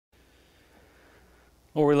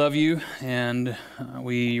Lord, we love you, and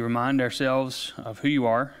we remind ourselves of who you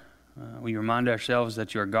are. We remind ourselves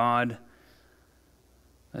that you are God,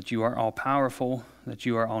 that you are all-powerful, that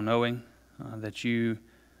you are all-knowing, that you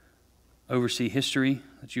oversee history,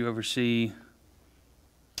 that you oversee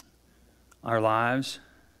our lives.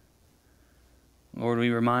 Lord, we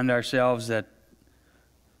remind ourselves that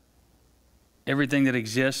everything that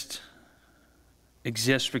exists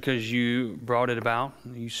because you brought it about.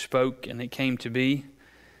 You spoke and it came to be.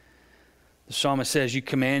 The psalmist says you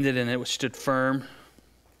commanded and it stood firm.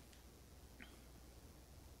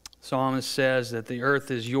 The psalmist says that the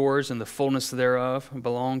earth is yours and the fullness thereof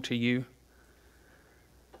belong to you.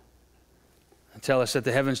 And tell us that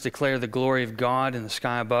the heavens declare the glory of God, and the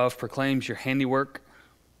sky above proclaims your handiwork.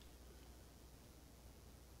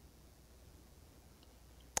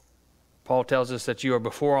 Paul tells us that you are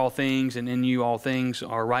before all things, and in you all things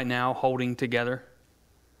are right now holding together.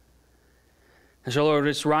 And so, Lord,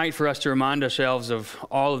 it's right for us to remind ourselves of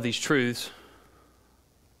all of these truths.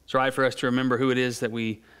 It's right for us to remember who it is that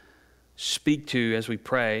we speak to as we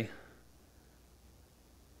pray.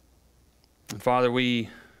 And Father, we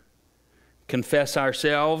confess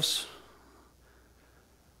ourselves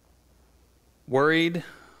worried.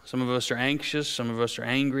 Some of us are anxious. Some of us are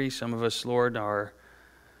angry. Some of us, Lord, are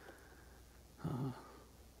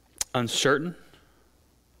uncertain.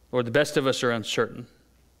 Lord, the best of us are uncertain.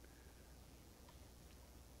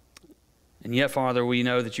 And yet, Father, we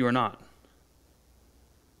know that you are not.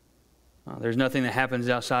 There's nothing that happens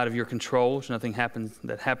outside of your control. There's nothing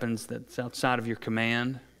that happens that's outside of your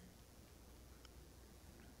command.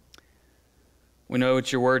 We know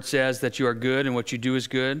what your word says, that you are good and what you do is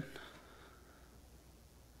good.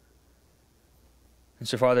 And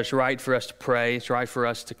so, Father, it's right for us to pray. It's right for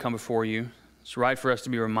us to come before you. It's right for us to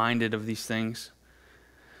be reminded of these things.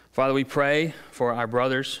 Father, we pray for our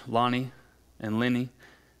brothers, Lonnie and Lenny,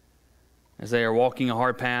 as they are walking a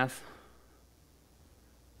hard path.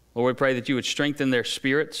 Lord, we pray that you would strengthen their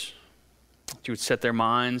spirits, that you would set their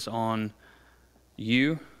minds on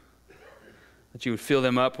you, that you would fill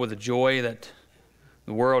them up with a joy that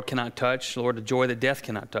the world cannot touch, Lord, a joy that death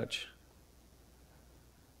cannot touch.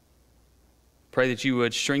 Pray that you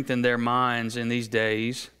would strengthen their minds in these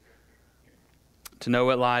days to know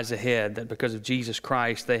what lies ahead, that because of Jesus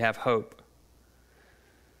Christ they have hope.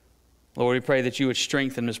 Lord, we pray that you would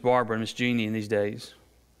strengthen Miss Barbara and Miss Jeannie in these days.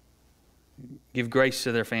 Give grace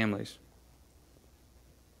to their families.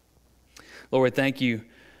 Lord, we thank you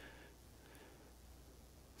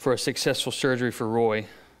for a successful surgery for Roy.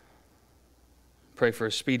 Pray for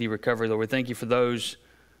a speedy recovery, Lord. We thank you for those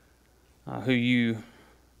who you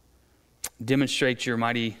demonstrate your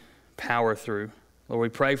mighty power through. Lord, we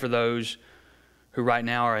pray for those who right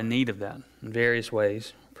now are in need of that in various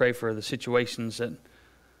ways. Pray for the situations that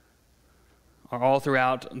are all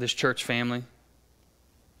throughout this church family.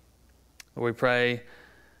 Lord, we pray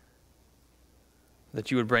that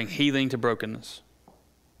you would bring healing to brokenness.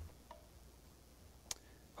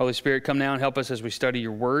 Holy Spirit, come now and help us as we study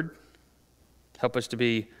your word. Help us to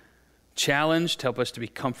be challenged. Help us to be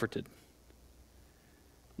comforted.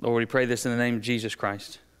 Lord, we pray this in the name of Jesus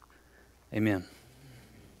Christ. Amen.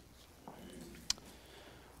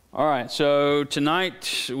 All right, so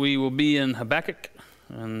tonight we will be in Habakkuk,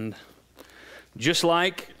 and just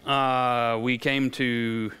like we came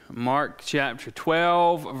to Mark chapter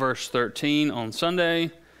 12, verse 13 on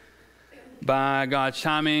Sunday, by God's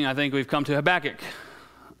timing, I think we've come to Habakkuk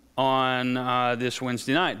on this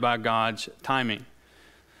Wednesday night, by God's timing.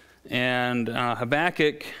 And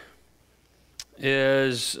Habakkuk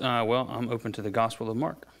is, I'm open to the Gospel of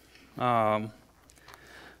Mark.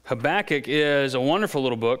 Habakkuk is a wonderful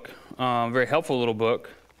little book, very helpful little book.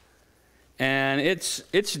 And it's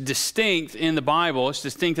distinct in the Bible, it's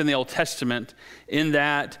distinct in the Old Testament, in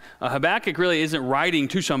that Habakkuk really isn't writing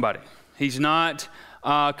to somebody. He's not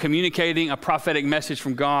communicating a prophetic message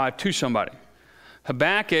from God to somebody.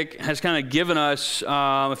 Habakkuk has kind of given us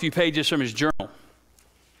a few pages from his journal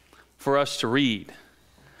for us to read.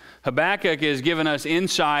 Habakkuk has given us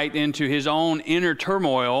insight into his own inner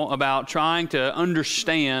turmoil about trying to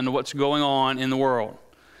understand what's going on in the world.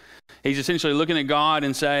 He's essentially looking at God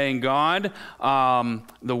and saying, God,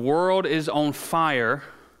 the world is on fire.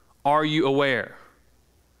 Are you aware?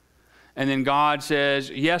 And then God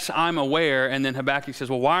says, yes, I'm aware. And then Habakkuk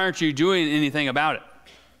says, well, why aren't you doing anything about it?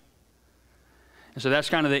 And so that's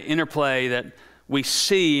kind of the interplay that we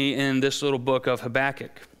see in this little book of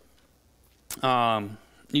Habakkuk.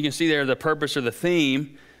 You can see there the purpose or the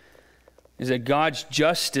theme is that God's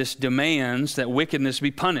justice demands that wickedness be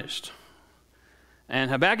punished. And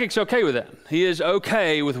Habakkuk's okay with that. He is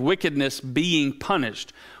okay with wickedness being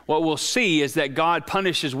punished. What we'll see is that God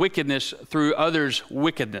punishes wickedness through others'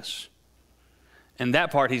 wickedness. And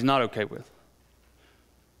that part he's not okay with.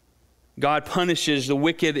 God punishes the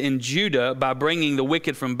wicked in Judah by bringing the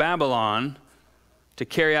wicked from Babylon to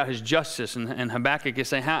carry out his justice. And Habakkuk is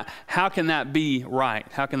saying, how can that be right?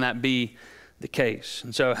 How can that be the case?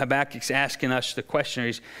 And so Habakkuk's asking us the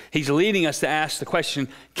question. He's leading us to ask the question,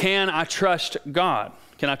 can I trust God?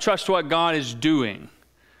 Can I trust what God is doing?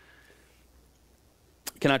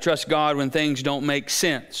 Can I trust God when things don't make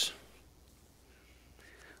sense?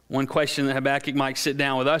 One question that Habakkuk might sit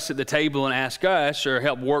down with us at the table and ask us, or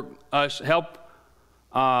help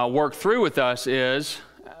work through with us, is,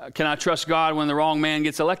 can I trust God when the wrong man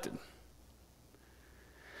gets elected?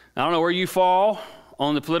 I don't know where you fall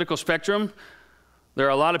on the political spectrum. There are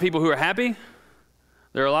a lot of people who are happy.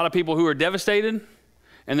 There are a lot of people who are devastated.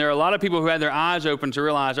 And there are a lot of people who had their eyes open to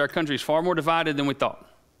realize our country is far more divided than we thought.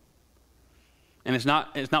 And we're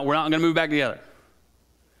not going to move back together.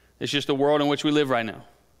 It's just the world in which we live right now.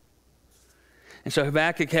 And so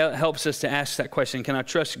Habakkuk helps us to ask that question, can I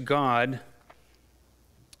trust God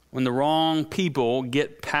when the wrong people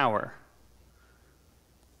get power?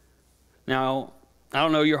 Now, I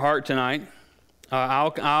don't know your heart tonight.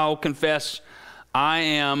 I'll confess I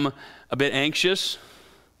am a bit anxious.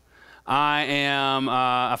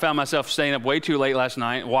 I found myself staying up way too late last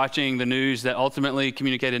night watching the news that ultimately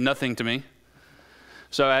communicated nothing to me.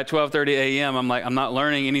 So at 12:30 a.m., I'm like, I'm not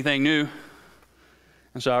learning anything new.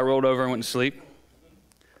 And so I rolled over and went to sleep.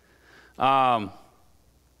 But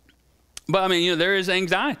I mean, there is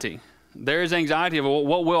anxiety. There is anxiety of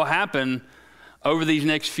what will happen over these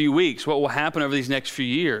next few weeks, what will happen over these next few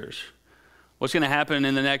years, what's going to happen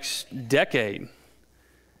in the next decade.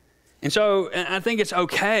 And so I think it's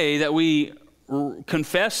okay that we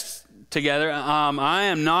confess together, I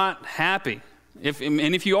am not happy.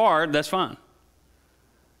 If you are, that's fine.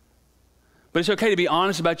 But it's okay to be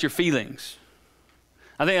honest about your feelings.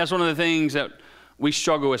 I think that's one of the things that we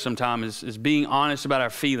struggle with sometimes is being honest about our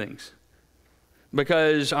feelings.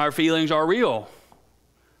 Because our feelings are real.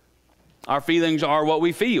 Our feelings are what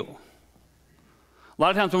we feel. A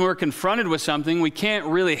lot of times when we're confronted with something, we can't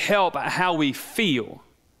really help how we feel,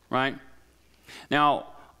 right? Now,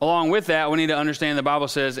 along with that, we need to understand the Bible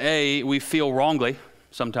says, we feel wrongly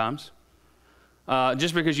sometimes.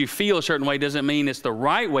 Just because you feel a certain way doesn't mean it's the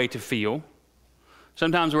right way to feel.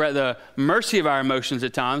 Sometimes we're at the mercy of our emotions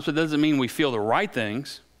at times, but it doesn't mean we feel the right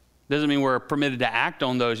things. It doesn't mean we're permitted to act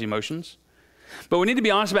on those emotions. But we need to be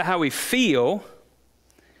honest about how we feel,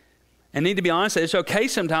 and need to be honest that it's okay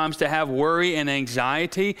sometimes to have worry and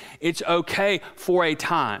anxiety. It's okay for a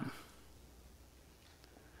time.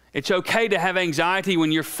 It's okay to have anxiety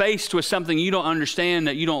when you're faced with something you don't understand,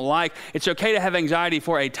 that you don't like. It's okay to have anxiety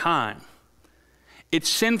for a time. It's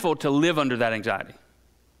sinful to live under that anxiety.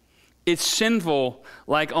 It's sinful,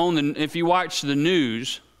 like if you watch the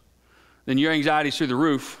news, then your anxiety's through the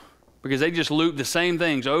roof because they just loop the same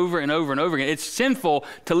things over and over and over again. It's sinful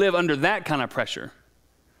to live under that kind of pressure.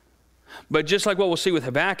 But just like what we'll see with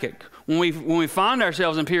Habakkuk, when we find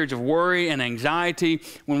ourselves in periods of worry and anxiety,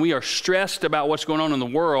 when we are stressed about what's going on in the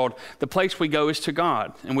world, the place we go is to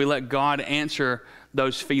God, and we let God answer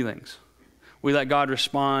those feelings. We let God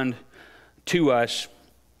respond to us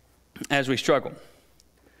as we struggle.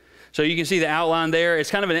 So you can see the outline there. It's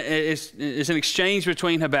kind of it's an exchange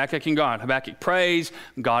between Habakkuk and God. Habakkuk prays,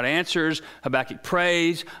 God answers. Habakkuk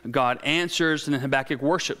prays, God answers, and then Habakkuk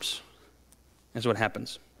worships. That's what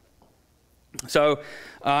happens. So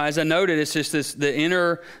as I noted, it's just the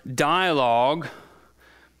inner dialogue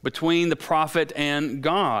between the prophet and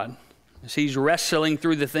God as he's wrestling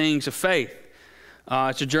through the things of faith.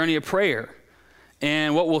 It's a journey of prayer.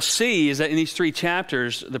 And what we'll see is that in these 3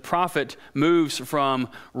 chapters, the prophet moves from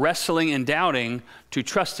wrestling and doubting to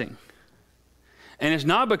trusting. And it's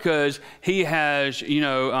not because he has,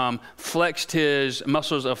 flexed his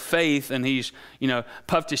muscles of faith and he's,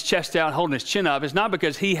 puffed his chest out, holding his chin up. It's not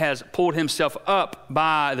because he has pulled himself up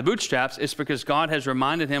by the bootstraps. It's because God has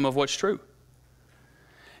reminded him of what's true.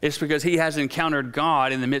 It's because he has encountered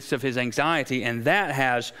God in the midst of his anxiety, and that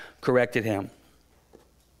has corrected him.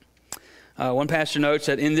 One pastor notes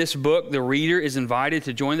that in this book, the reader is invited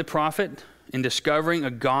to join the prophet in discovering a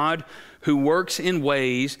God who works in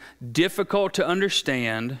ways difficult to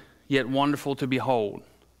understand, yet wonderful to behold.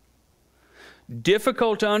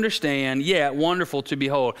 Difficult to understand, yet wonderful to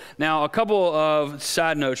behold. Now, a couple of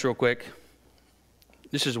side notes real quick.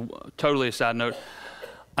 This is totally a side note.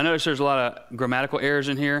 I notice there's a lot of grammatical errors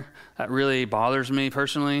in here. That really bothers me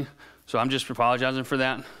personally, so I'm just apologizing for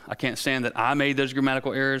that. I can't stand that I made those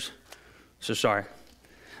grammatical errors. So sorry.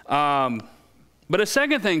 But a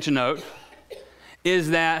second thing to note is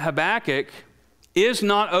that Habakkuk is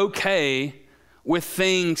not okay with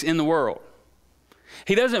things in the world.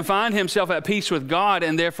 He doesn't find himself at peace with God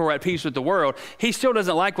and therefore at peace with the world. He still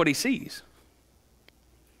doesn't like what he sees.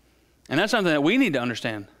 And that's something that we need to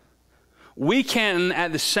understand. We can,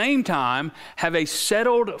 at the same time, have a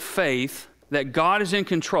settled faith that God is in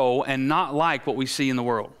control and not like what we see in the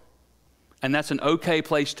world. And that's an okay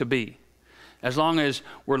place to be, as long as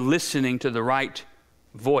we're listening to the right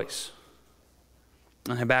voice.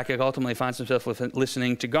 And Habakkuk ultimately finds himself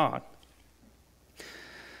listening to God.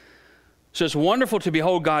 So it's wonderful to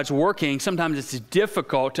behold God's working. Sometimes it's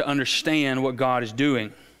difficult to understand what God is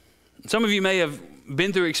doing. Some of you may have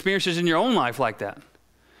been through experiences in your own life like that.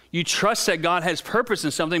 You trust that God has purpose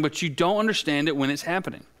in something, but you don't understand it when it's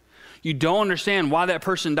happening. You don't understand why that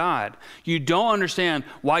person died. You don't understand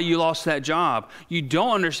why you lost that job. You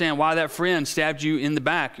don't understand why that friend stabbed you in the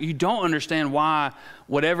back. You don't understand why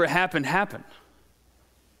whatever happened, happened.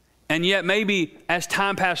 And yet maybe as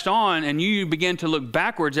time passed on and you began to look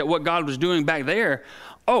backwards at what God was doing back there,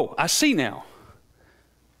 oh, I see now.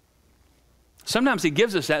 Sometimes he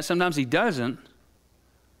gives us that, sometimes he doesn't.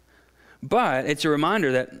 But it's a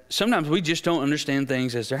reminder that sometimes we just don't understand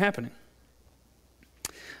things as they're happening.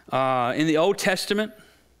 In the Old Testament,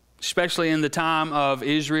 especially in the time of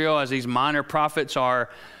Israel, as these minor prophets are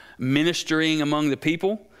ministering among the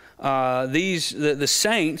people, the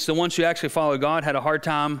saints, the ones who actually follow God, had a hard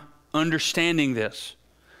time understanding this.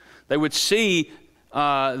 They would see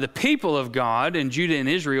the people of God in Judah and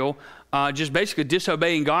Israel just basically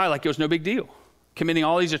disobeying God like it was no big deal, committing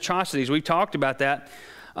all these atrocities. We've talked about that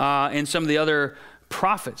in some of the other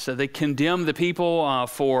prophets, that they condemn the people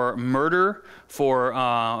for murder,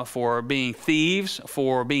 for being thieves,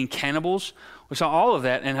 for being cannibals. We saw all of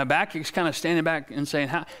that, and Habakkuk's kind of standing back and saying,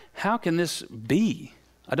 how can this be?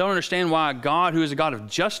 I don't understand why God, who is a God of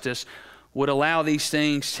justice, would allow these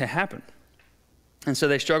things to happen. And so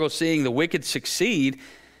they struggled seeing the wicked succeed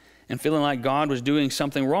and feeling like God was doing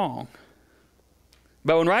something wrong.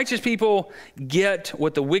 But when righteous people get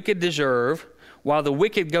what the wicked deserve, while the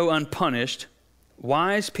wicked go unpunished,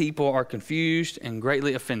 wise people are confused and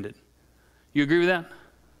greatly offended. You agree with that?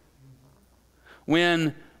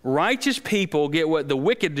 When righteous people get what the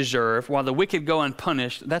wicked deserve, while the wicked go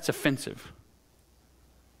unpunished, that's offensive.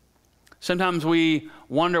 Sometimes we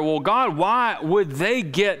wonder, well, God, why would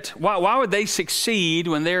they succeed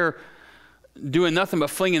when they're doing nothing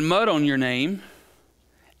but flinging mud on your name?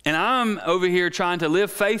 And I'm over here trying to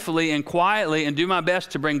live faithfully and quietly and do my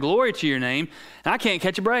best to bring glory to your name, and I can't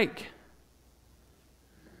catch a break.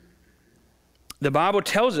 The Bible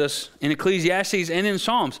tells us in Ecclesiastes and in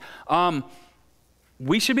Psalms,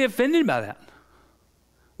 we should be offended by that.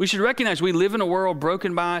 We should recognize we live in a world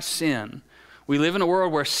broken by sin. We live in a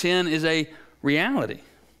world where sin is a reality.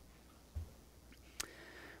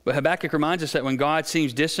 But Habakkuk reminds us that when God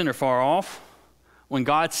seems distant or far off, when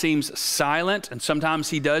God seems silent, and sometimes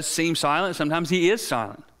he does seem silent, sometimes he is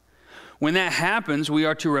silent. When that happens, we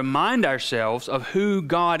are to remind ourselves of who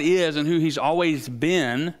God is and who he's always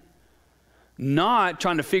been, not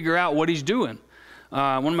trying to figure out what he's doing.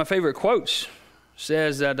 One of my favorite quotes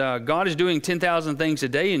says that God is doing 10,000 things a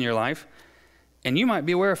day in your life, and you might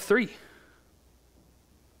be aware of 3.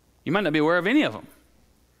 You might not be aware of any of them.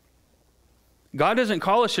 God doesn't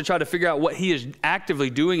call us to try to figure out what he is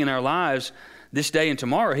actively doing in our lives this day and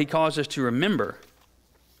tomorrow. He calls us to remember.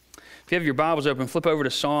 If you have your Bibles open, flip over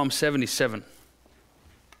to Psalm 77.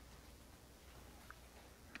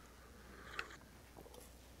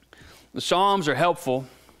 The Psalms are helpful.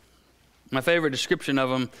 My favorite description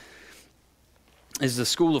of them is the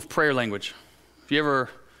school of prayer language. If you ever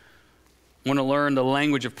want to learn the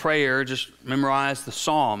language of prayer, just memorize the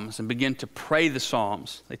Psalms and begin to pray the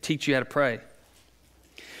Psalms. They teach you how to pray.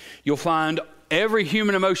 You'll find every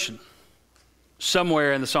human emotion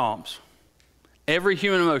somewhere in the Psalms. Every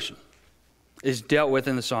human emotion is dealt with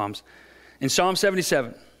in the Psalms. In Psalm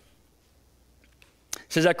 77, it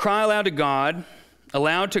says, I cry aloud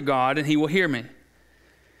to God, and he will hear me.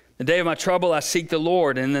 The day of my trouble I seek the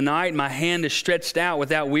Lord, and in the night my hand is stretched out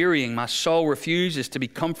without wearying. My soul refuses to be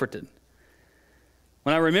comforted.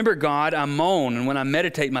 When I remember God, I moan, and when I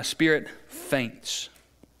meditate, my spirit faints.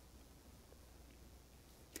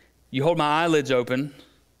 You hold my eyelids open.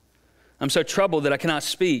 I'm so troubled that I cannot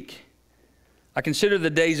speak. I consider the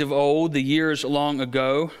days of old, the years long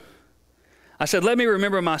ago. I said, let me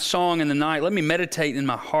remember my song in the night. Let me meditate in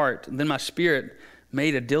my heart. And then my spirit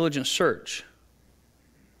made a diligent search.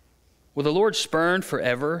 Will the Lord spurn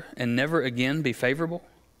forever and never again be favorable?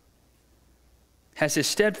 Has his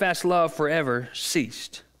steadfast love forever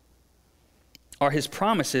ceased? are his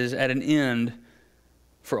promises at an end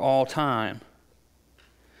for all time?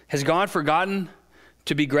 Has God forgotten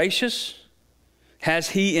to be gracious? Has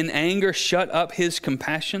he in anger shut up his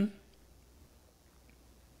compassion?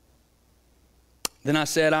 Then I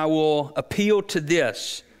said, I will appeal to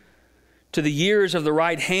this, to the years of the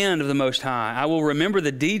right hand of the Most High. I will remember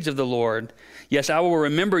the deeds of the Lord. Yes, I will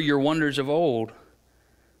remember your wonders of old.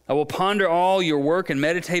 I will ponder all your work and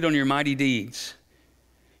meditate on your mighty deeds.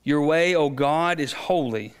 Your way, O God, is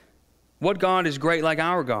holy. What God is great like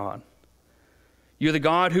our God? You're the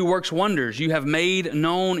God who works wonders. You have made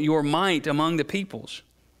known your might among the peoples.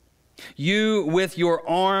 You with your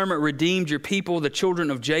arm redeemed your people, the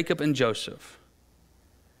children of Jacob and Joseph.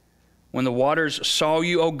 When the waters saw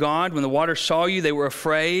you, O God, when the waters saw you, they were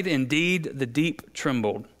afraid. Indeed, the deep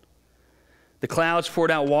trembled. The clouds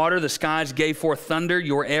poured out water. The skies gave forth thunder.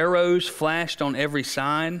 Your arrows flashed on every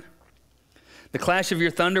side. The clash of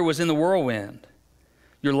your thunder was in the whirlwind.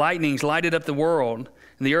 Your lightnings lighted up the world,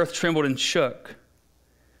 and the earth trembled and shook.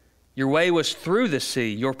 Your way was through the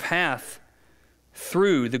sea, your path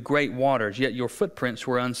through the great waters, yet your footprints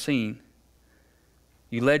were unseen.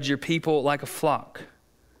 You led your people like a flock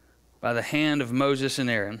by the hand of Moses and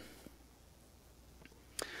Aaron.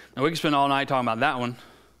 Now, we can spend all night talking about that one,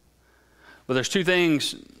 but there's two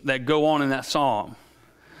things that go on in that psalm.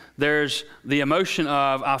 There's the emotion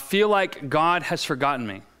of, I feel like God has forgotten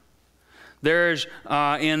me. There's,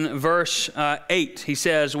 in verse 8, he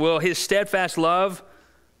says, will his steadfast love,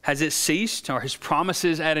 has it ceased? Or his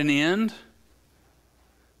promises at an end?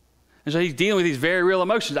 And so he's dealing with these very real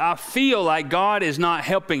emotions. I feel like God is not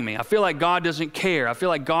helping me. I feel like God doesn't care. I feel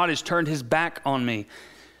like God has turned his back on me.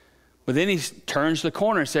 But then he turns the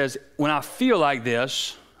corner and says, when I feel like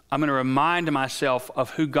this, I'm going to remind myself of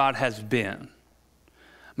who God has been.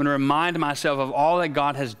 I'm going to remind myself of all that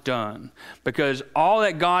God has done. Because all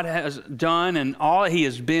that God has done and all that he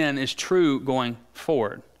has been is true going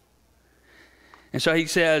forward. And so he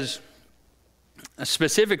says,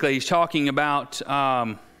 specifically, he's talking about...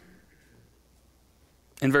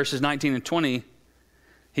 in verses 19 and 20,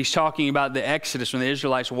 he's talking about the Exodus when the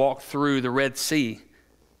Israelites walked through the Red Sea.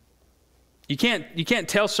 You can't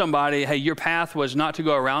tell somebody, hey, your path was not to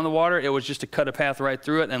go around the water, it was just to cut a path right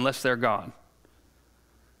through it unless they're God.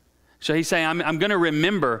 So he's saying, I'm going to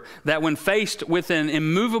remember that when faced with an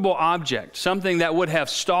immovable object, something that would have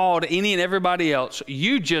stalled any and everybody else,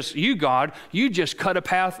 you, God, you just cut a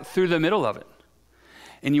path through the middle of it.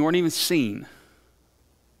 And you weren't even seen.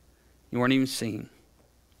 You weren't even seen.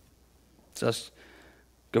 So let's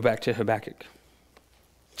go back to Habakkuk.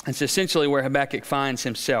 It's essentially where Habakkuk finds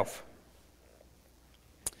himself.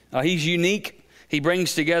 He's unique. He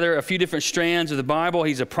brings together a few different strands of the Bible.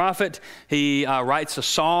 He's a prophet. He writes a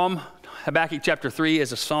psalm. Habakkuk chapter 3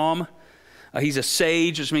 is a psalm. He's a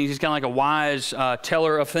sage, which means he's kind of like a wise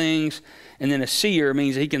teller of things. And then a seer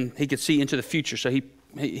means he can see into the future. So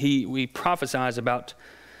he prophesies about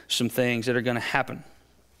some things that are going to happen.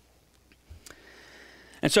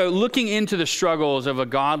 And so looking into the struggles of a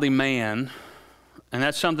godly man, and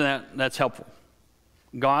that's something that's helpful.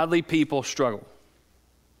 Godly people struggle.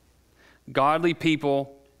 Godly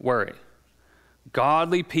people worry.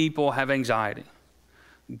 Godly people have anxiety.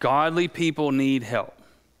 Godly people need help.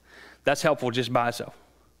 That's helpful just by itself.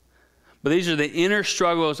 But these are the inner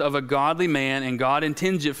struggles of a godly man, and God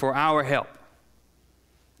intends it for our help.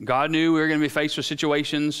 God knew we were going to be faced with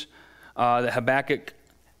situations that Habakkuk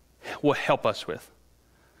will help us with.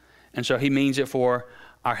 And so he means it for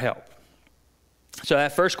our help. So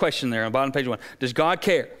that first question there on the bottom of page 1, does God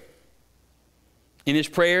care? In his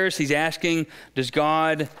prayers, he's asking, does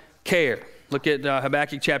God care? Look at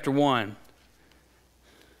Habakkuk chapter 1.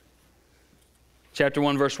 Chapter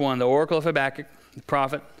 1, verse 1, the oracle of Habakkuk, the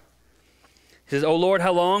prophet. He says, O Lord,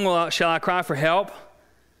 how long shall I cry for help,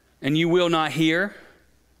 and you will not hear?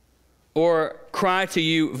 Or cry to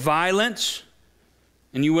you violence,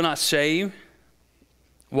 and you will not save?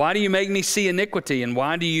 Why do you make me see iniquity, and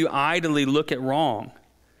why do you idly look at wrong?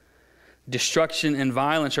 Destruction and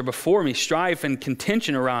violence are before me. Strife and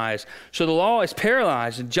contention arise. So the law is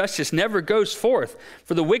paralyzed, and justice never goes forth.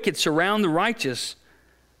 For the wicked surround the righteous,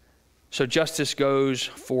 so justice goes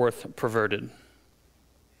forth perverted.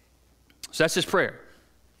 So that's his prayer.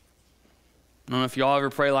 I don't know if y'all ever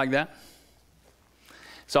pray like that.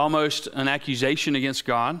 It's almost an accusation against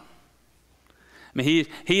God. I mean,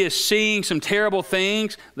 he is seeing some terrible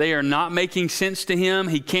things. They are not making sense to him.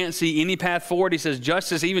 He can't see any path forward. He says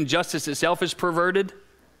justice, even justice itself is perverted.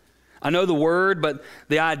 I know the word, but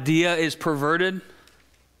the idea is perverted.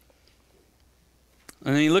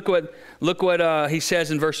 And then look what he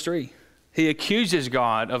says in verse 3. He accuses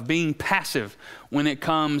God of being passive when it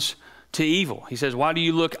comes to evil. He says, why do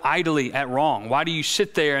you look idly at wrong? Why do you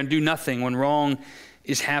sit there and do nothing when wrong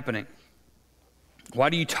is happening? Why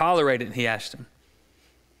do you tolerate it? He asked him.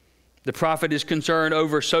 The prophet is concerned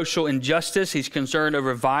over social injustice. He's concerned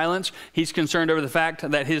over violence. He's concerned over the fact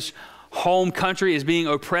that his home country is being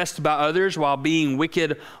oppressed by others while being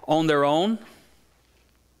wicked on their own.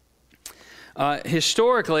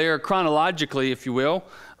 Historically, or chronologically, if you will,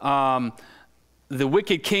 the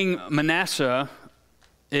wicked king Manasseh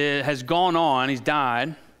has gone on. He's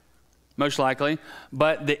died, most likely,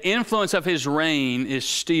 but the influence of his reign is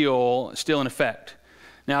still in effect.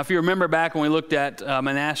 Now, if you remember back when we looked at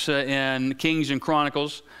Manasseh in Kings and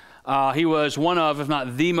Chronicles, he was one of, if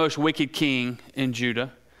not the most wicked king in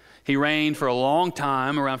Judah. He reigned for a long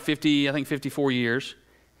time, around 54 years.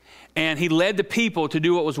 And he led the people to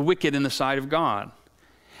do what was wicked in the sight of God.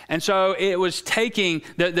 And so it was taking,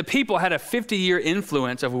 the people had a 50-year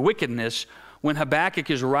influence of wickedness when Habakkuk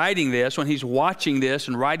is writing this, when he's watching this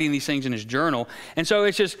and writing these things in his journal. And so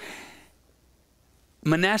it's just,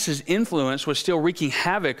 Manasseh's influence was still wreaking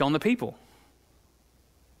havoc on the people.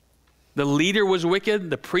 The leader was wicked.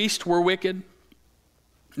 The priests were wicked.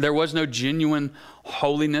 There was no genuine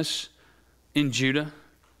holiness in Judah.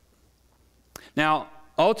 Now,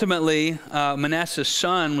 ultimately, Manasseh's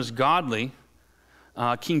son was godly.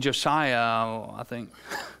 King Josiah, I think.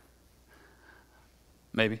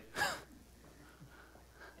 Maybe.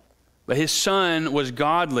 But his son was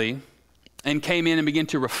godly and came in and began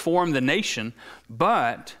to reform the nation.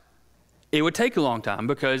 But it would take a long time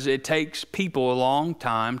because it takes people a long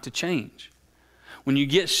time to change. When you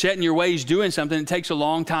get set in your ways doing something, it takes a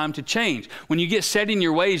long time to change. When you get set in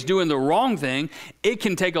your ways doing the wrong thing, it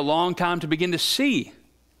can take a long time to begin to see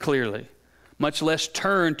clearly, much less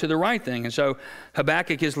turn to the right thing. And so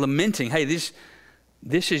Habakkuk is lamenting, hey,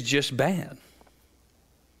 this is just bad.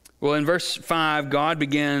 Well, in verse 5, God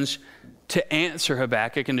begins to answer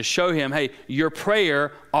Habakkuk and to show him, hey, your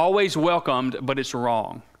prayer always welcomed, but it's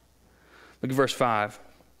wrong. Look at verse 5.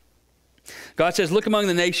 God says, look among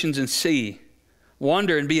the nations and see,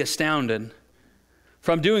 wonder and be astounded,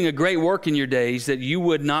 from doing a great work in your days that you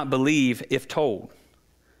would not believe if told.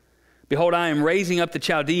 Behold, I am raising up the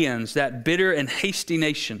Chaldeans, that bitter and hasty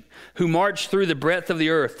nation, who march through the breadth of the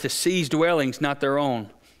earth to seize dwellings not their own.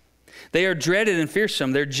 They are dreaded and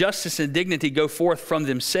fearsome. Their justice and dignity go forth from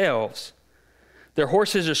themselves. Their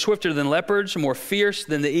horses are swifter than leopards, more fierce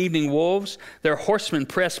than the evening wolves. Their horsemen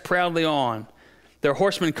press proudly on. Their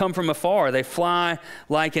horsemen come from afar. They fly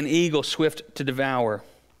like an eagle swift to devour.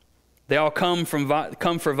 They all come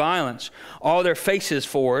for violence. All their faces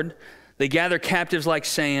forward. They gather captives like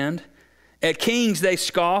sand. At kings they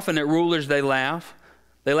scoff, and at rulers they laugh.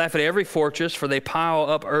 They laugh at every fortress, for they pile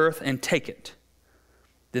up earth and take it.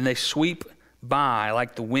 Then they sweep by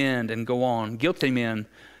like the wind and go on. Guilty men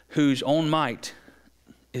whose own might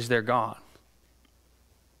is their God.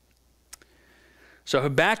 So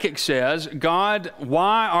Habakkuk says, God,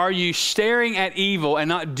 why are you staring at evil and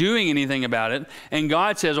not doing anything about it? And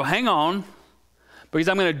God says, well, hang on, because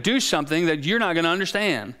I'm going to do something that you're not going to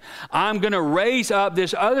understand. I'm going to raise up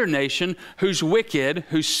this other nation who's wicked,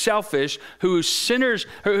 who's selfish, who's sinners.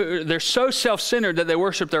 They're so self-centered that they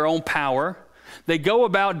worship their own power. They go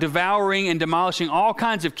about devouring and demolishing all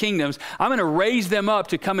kinds of kingdoms. I'm going to raise them up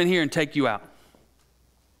to come in here and take you out.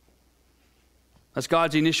 That's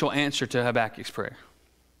God's initial answer to Habakkuk's prayer.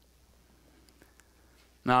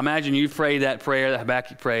 Now imagine you prayed that prayer that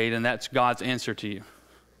Habakkuk prayed, and that's God's answer to you.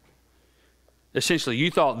 Essentially,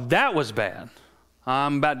 you thought that was bad.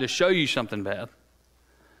 I'm about to show you something bad.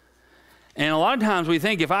 And a lot of times we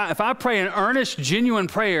think if I pray an earnest, genuine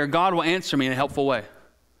prayer, God will answer me in a helpful way.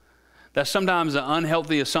 That's sometimes an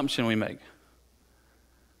unhealthy assumption we make.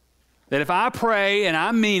 That if I pray and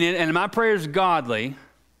I mean it and my prayer is godly,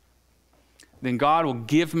 then God will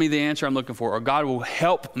give me the answer I'm looking for, or God will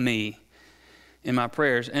help me in my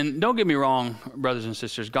prayers. And don't get me wrong, brothers and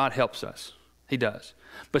sisters, God helps us. He does.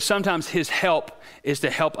 But sometimes his help is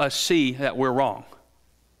to help us see that we're wrong,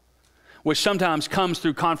 which sometimes comes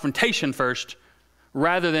through confrontation first,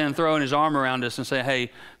 rather than throwing his arm around us and say,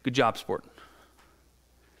 hey, good job, sport.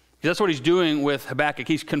 That's what he's doing with Habakkuk.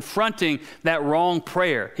 He's confronting that wrong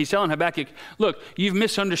prayer. He's telling Habakkuk, look, you've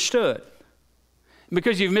misunderstood.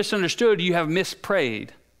 Because you've misunderstood, you have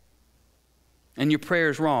misprayed. And your prayer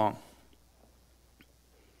is wrong.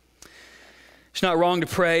 It's not wrong to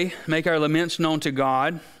pray, make our laments known to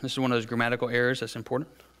God. This is one of those grammatical errors that's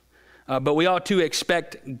important. But we ought to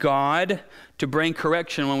expect God to bring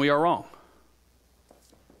correction when we are wrong.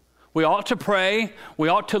 We ought to pray. We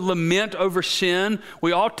ought to lament over sin.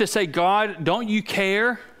 We ought to say, God, don't you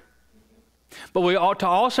care? But we ought to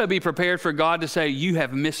also be prepared for God to say, you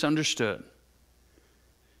have misunderstood.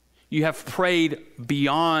 You have prayed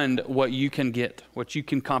beyond what you can get, what you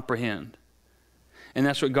can comprehend. And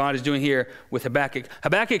that's what God is doing here with Habakkuk.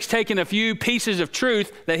 Habakkuk's taken a few pieces of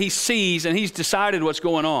truth that he sees, and he's decided what's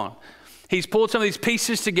going on. He's pulled some of these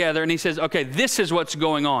pieces together, and he says, okay, this is what's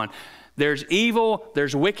going on. There's evil,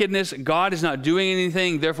 there's wickedness. God is not doing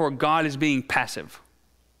anything, therefore God is being passive.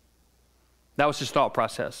 That was his thought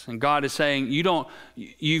process. And God is saying,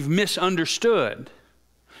 you've misunderstood.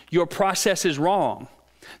 Your process is wrong.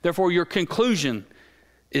 Therefore, your conclusion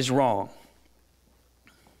is wrong.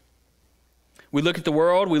 We look at the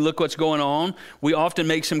world, we look what's going on. We often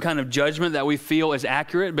make some kind of judgment that we feel is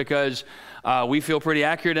accurate because we feel pretty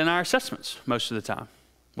accurate in our assessments most of the time.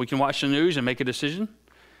 We can watch the news and make a decision.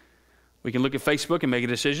 We can look at Facebook and make a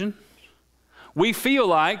decision. We feel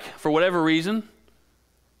like, for whatever reason,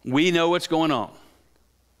 we know what's going on.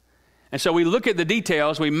 And so we look at the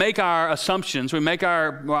details, we make our assumptions, we make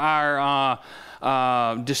our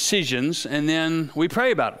decisions, and then we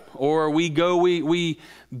pray about it. Or we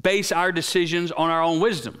base our decisions on our own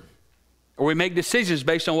wisdom. Or we make decisions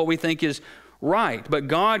based on what we think is right. But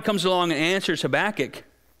God comes along and answers Habakkuk,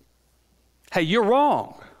 hey, you're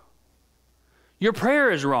wrong. Your prayer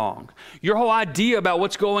is wrong. Your whole idea about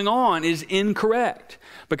what's going on is incorrect.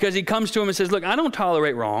 Because he comes to him and says, look, I don't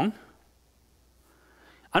tolerate wrong.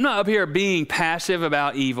 I'm not up here being passive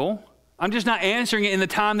about evil. I'm just not answering it in the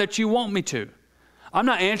time that you want me to. I'm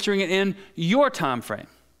not answering it in your time frame.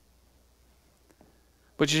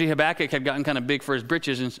 But you see, Habakkuk had gotten kind of big for his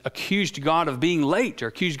britches and accused God of being late or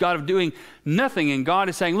accused God of doing nothing. And God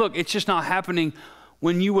is saying, look, it's just not happening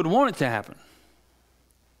when you would want it to happen.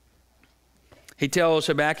 He tells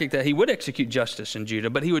Habakkuk that he would execute justice in Judah,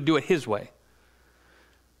 but he would do it his way.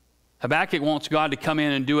 Habakkuk wants God to come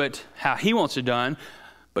in and do it how he wants it done,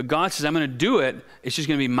 but God says, I'm going to do it. It's just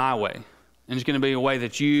going to be my way. And it's going to be a way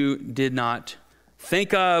that you did not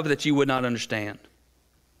think of, that you would not understand.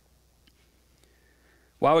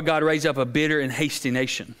 Why would God raise up a bitter and hasty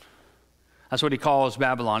nation? That's what he calls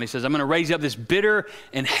Babylon. He says, I'm going to raise up this bitter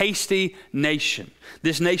and hasty nation.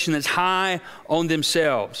 This nation that's high on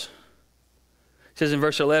themselves. It says in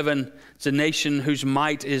verse 11, it's a nation whose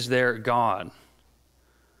might is their God.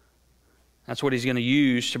 That's what he's going to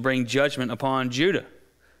use to bring judgment upon Judah.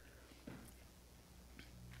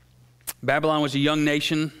 Babylon was a young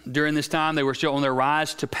nation during this time. They were still on their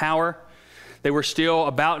rise to power. They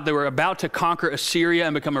were about to conquer Assyria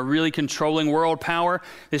and become a really controlling world power.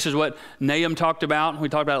 This is what Nahum talked about. We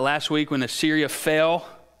talked about it last week when Assyria fell.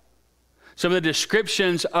 Some of the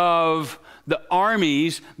descriptions of the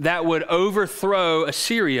armies that would overthrow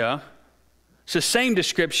Assyria, it's the same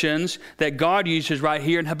descriptions that God uses right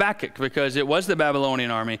here in Habakkuk, because it was the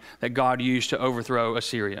Babylonian army that God used to overthrow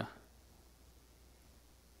Assyria.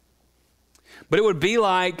 But it would be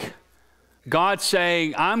like God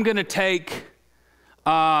saying, I'm going to take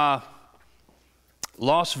Las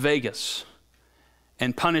Vegas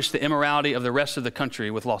and punish the immorality of the rest of the country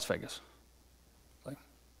with Las Vegas. Like,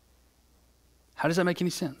 how does that make any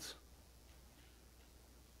sense?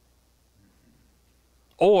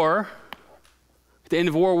 Or, at the end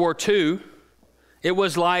of World War II, it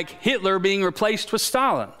was like Hitler being replaced with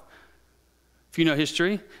Stalin, if you know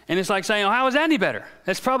history. And it's like saying, oh, how is that any better?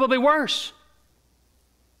 That's probably worse.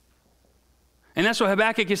 And that's what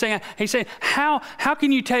Habakkuk is saying. He's saying, how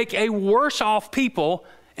can you take a worse off people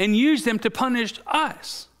and use them to punish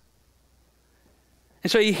us? And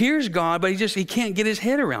so he hears God, but he can't get his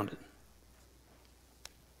head around it.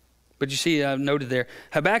 But you see, I've noted there,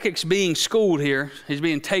 Habakkuk's being schooled here. He's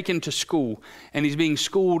being taken to school, and he's being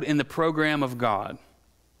schooled in the program of God.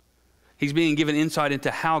 He's being given insight into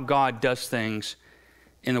how God does things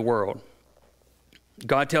in the world.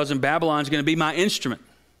 God tells him Babylon's going to be my instrument.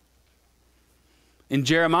 In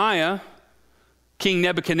Jeremiah, King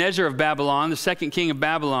Nebuchadnezzar of Babylon, the second king of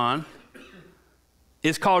Babylon,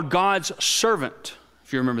 is called God's servant,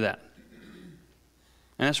 if you remember that.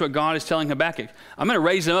 And that's what God is telling Habakkuk. I'm going to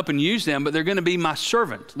raise them up and use them, but they're going to be my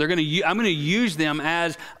servant. I'm going to use them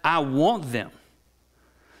as I want them.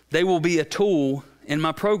 They will be a tool in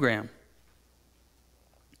my program.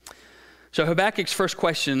 So Habakkuk's first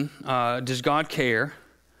question, does God care?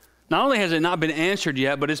 Not only has it not been answered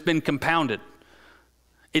yet, but it's been compounded.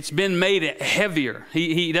 It's been made heavier.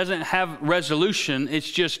 He doesn't have resolution. It's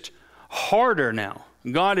just harder now.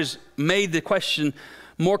 God has made the question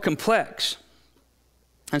more complex.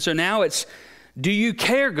 And so now it's, do you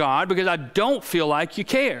care, God? Because I don't feel like you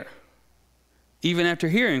care, even after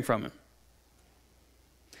hearing from him.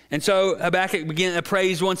 And so Habakkuk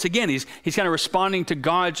prays once again. He's kind of responding to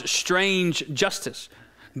God's strange justice.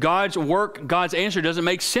 God's work, God's answer doesn't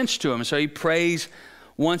make sense to him. So he prays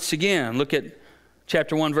once again. Look at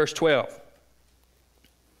chapter 1, verse 12. It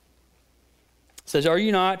says, "Are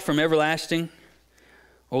you not from everlasting,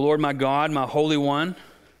 O Lord my God, my Holy One?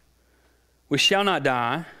 We shall not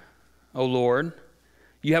die, O Lord.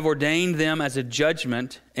 You have ordained them as a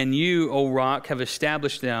judgment, and you, O rock, have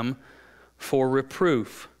established them for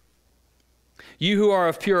reproof. You who are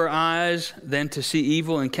of purer eyes than to see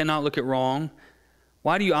evil and cannot look at wrong,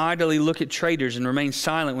 why do you idly look at traitors and remain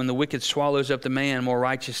silent when the wicked swallows up the man more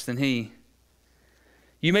righteous than he?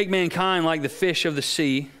 You make mankind like the fish of the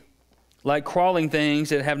sea, like crawling things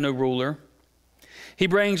that have no ruler. He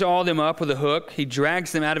brings all them up with a hook. He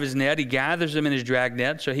drags them out of his net. He gathers them in his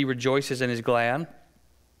dragnet, so he rejoices and is glad.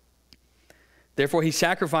 Therefore he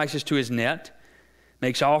sacrifices to his net,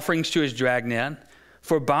 makes offerings to his dragnet,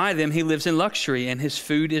 for by them he lives in luxury, and his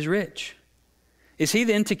food is rich. Is he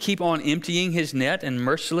then to keep on emptying his net and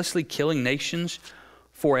mercilessly killing nations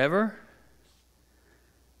forever?"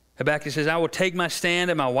 Habakkuk says, "I will take my stand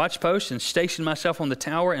at my watchpost and station myself on the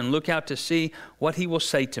tower and look out to see what he will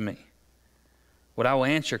say to me, what I will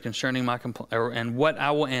answer concerning my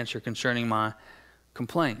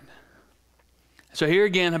complaint." So here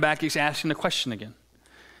again, Habakkuk's asking the question again.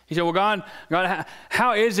 He said, "Well, God,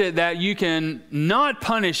 how is it that you can not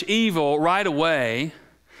punish evil right away,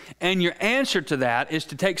 and your answer to that is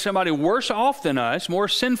to take somebody worse off than us, more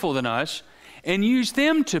sinful than us, and use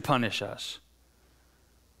them to punish us?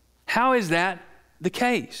 How is that the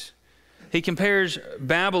case?" He compares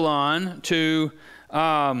Babylon to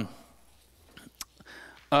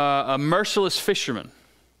a merciless fisherman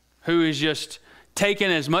who is just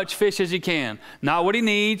taking as much fish as he can. Not what he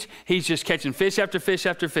needs. He's just catching fish after fish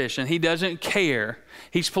after fish, and he doesn't care.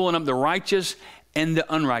 He's pulling up the righteous and the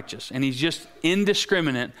unrighteous, and he's just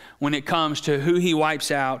indiscriminate when it comes to who he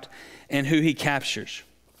wipes out and who he captures.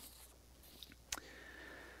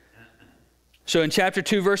 So in chapter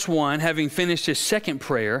 2, verse 1, having finished his second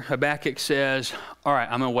prayer, Habakkuk says, "All right,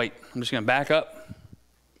 I'm going to wait. I'm just going to back up.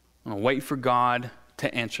 I'm going to wait for God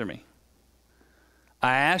to answer me.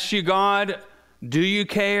 I asked you, God, do you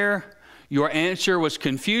care? Your answer was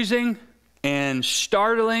confusing and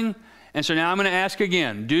startling. And so now I'm going to ask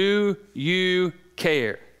again, do you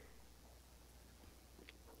care?"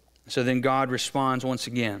 So then God responds once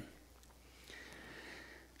again.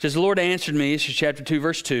 It says, "The Lord answered me," this is chapter 2,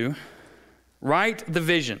 verse 2, "Write the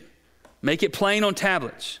vision, make it plain on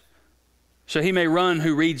tablets, so he may run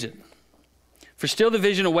who reads it. For still the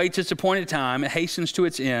vision awaits its appointed time. It hastens to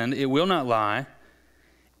its end. It will not lie.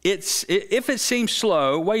 If it seems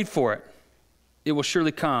slow, wait for it. It will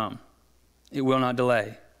surely come. It will not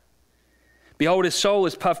delay. Behold, his soul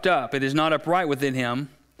is puffed up. It is not upright within him,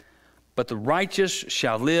 but the righteous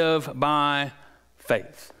shall live by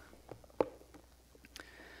faith."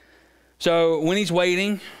 So when he's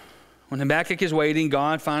waiting, when Habakkuk is waiting,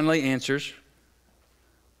 God finally answers.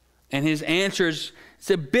 And his answers, it's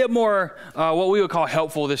a bit more what we would call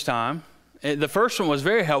helpful this time. The first one was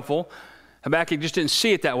very helpful. Habakkuk just didn't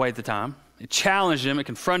see it that way at the time. It challenged him, it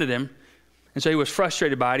confronted him, and so he was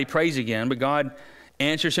frustrated by it. He prays again, but God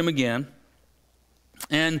answers him again.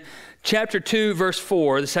 And chapter 2, verse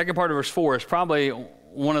 4, the second part of verse 4 is probably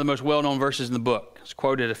one of the most well-known verses in the book. It's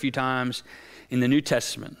quoted a few times in the New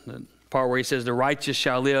Testament, the part where he says, "The righteous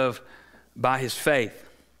shall live by his faith."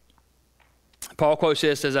 Paul quotes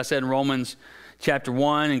this, as I said, in Romans chapter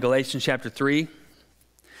 1 and Galatians chapter 3.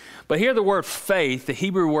 But here the word faith, the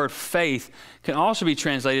Hebrew word faith, can also be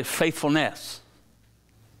translated faithfulness.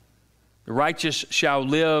 The righteous shall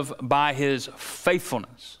live by his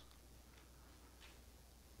faithfulness.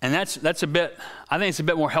 And that's a bit, I think it's a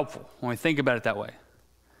bit more helpful when we think about it that way.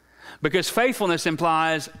 Because faithfulness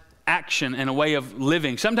implies action and a way of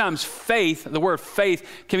living. Sometimes faith, the word faith,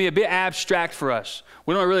 can be a bit abstract for us.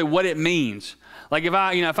 We don't know really what it means. Like if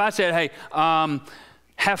I said, "Hey,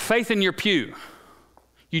 have faith in your pew,"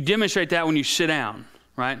 you demonstrate that when you sit down,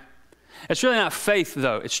 right? It's really not faith,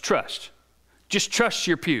 though. It's trust. Just trust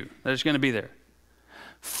your pew that it's going to be there.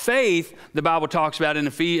 Faith, the Bible talks about in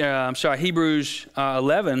Hebrews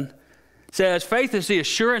 11, says faith is the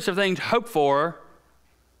assurance of things hoped for,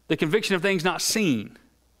 the conviction of things not seen.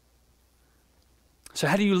 So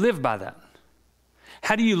how do you live by that?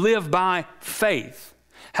 How do you live by faith?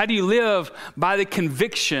 How do you live by the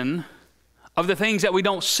conviction of the things that we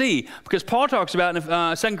don't see? Because Paul talks about in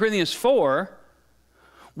 2 Corinthians 4,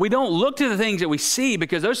 we don't look to the things that we see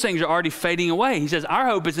because those things are already fading away. He says our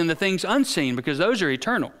hope is in the things unseen because those are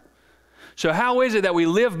eternal. So how is it that we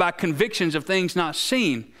live by convictions of things not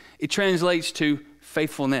seen? It translates to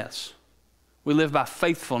faithfulness. We live by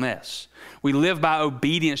faithfulness. We live by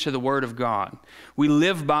obedience to the Word of God. We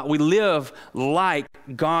live like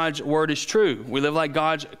God's Word is true. We live like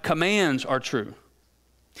God's commands are true.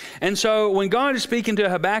 And so when God is speaking to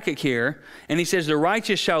Habakkuk here, and he says, the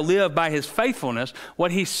righteous shall live by his faithfulness,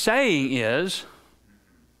 what he's saying is,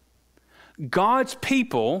 God's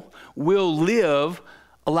people will live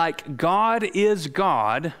like God is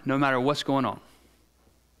God no matter what's going on.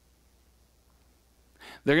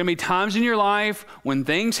 There are going to be times in your life when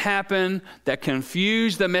things happen that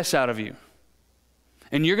confuse the mess out of you.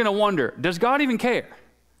 And you're going to wonder, does God even care?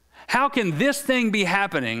 How can this thing be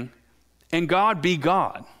happening and God be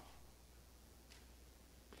God?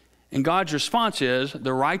 And God's response is,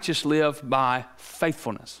 the righteous live by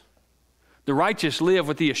faithfulness. The righteous live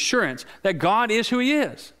with the assurance that God is who he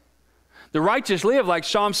is. The righteous live like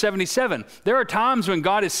Psalm 77. There are times when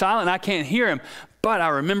God is silent and I can't hear him, but I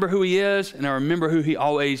remember who he is and I remember who he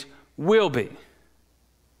always will be.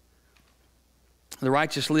 The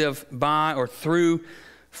righteous live by or through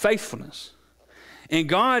faithfulness. And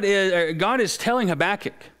God is telling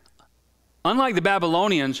Habakkuk, unlike the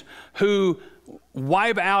Babylonians who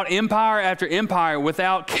wipe out empire after empire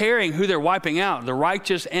without caring who they're wiping out, the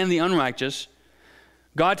righteous and the unrighteous,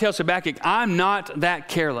 God tells Habakkuk, I'm not that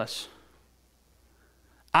careless.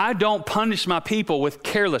 I don't punish my people with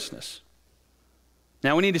carelessness.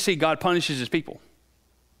 Now we need to see God punishes his people.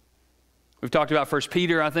 We've talked about 1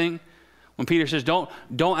 Peter, I think, when Peter says, don't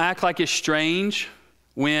act like it's strange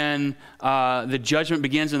when the judgment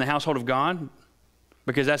begins in the household of God,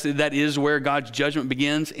 because that is where God's judgment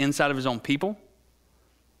begins, inside of his own people.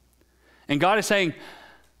 And God is saying,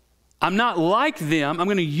 I'm not like them. I'm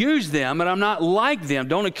going to use them, but I'm not like them.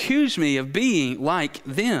 Don't accuse me of being like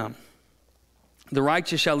them. The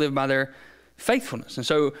righteous shall live by their faithfulness. And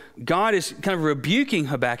so God is kind of rebuking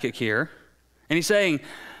Habakkuk here. And he's saying,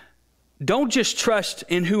 don't just trust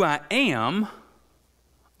in who I am,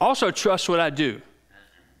 also trust what I do.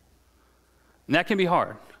 And that can be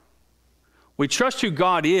hard. We trust who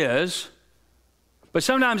God is, but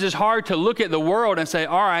sometimes it's hard to look at the world and say,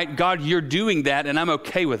 all right, God, you're doing that, and I'm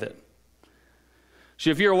okay with it. So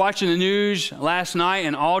if you're watching the news last night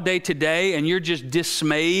and all day today, and you're just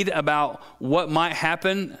dismayed about what might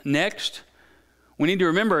happen next, we need to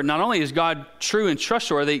remember, not only is God true and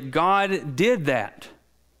trustworthy, God did that.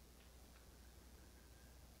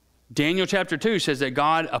 Daniel chapter 2 says that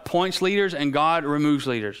God appoints leaders and God removes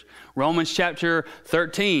leaders. Romans chapter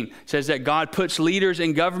 13 says that God puts leaders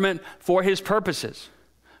in government for his purposes.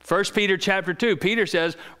 1 Peter chapter 2, Peter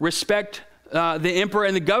says, respect the emperor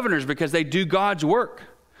and the governors because they do God's work.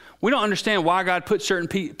 We don't understand why God puts certain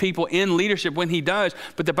people in leadership when he does,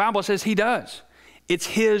 but the Bible says he does. It's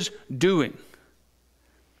his doing.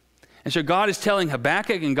 And so God is telling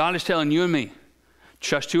Habakkuk and God is telling you and me,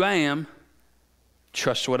 trust who I am,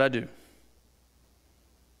 trust what I do.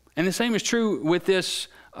 And the same is true with this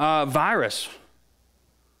virus.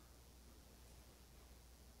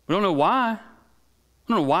 We don't know why.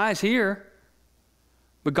 We don't know why it's here.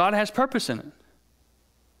 But God has purpose in it.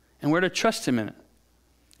 And we're to trust him in it.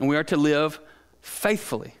 And we are to live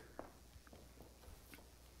faithfully.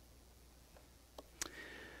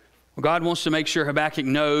 Well, God wants to make sure Habakkuk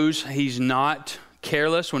knows he's not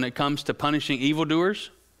careless when it comes to punishing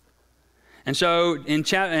evildoers. And so in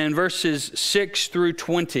verses 6 through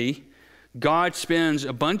 20, God spends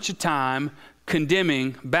a bunch of time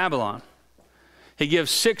condemning Babylon. He gives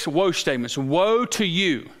 6 woe statements. Woe to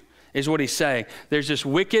you is what he's saying. There's this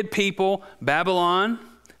wicked people, Babylon.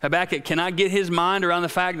 Habakkuk cannot get his mind around the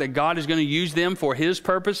fact that God is going to use them for his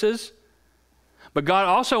purposes. But God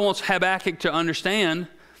also wants Habakkuk to understand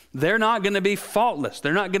they're not going to be faultless.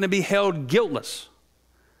 They're not going to be held guiltless.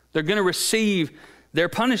 They're going to receive their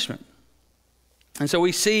punishment. And so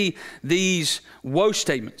we see these woe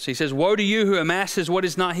statements. He says, woe to you who amasses what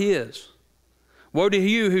is not his. Woe to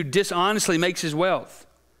you who dishonestly makes his wealth.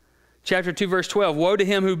 Chapter 2, verse 12, woe to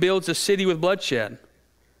him who builds a city with bloodshed.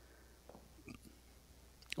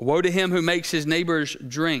 Woe to him who makes his neighbors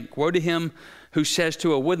drink. Woe to him who says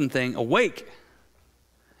to a wooden thing, awake,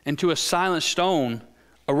 and to a silent stone,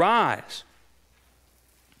 arise.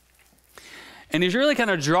 And he's really kind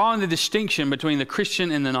of drawing the distinction between the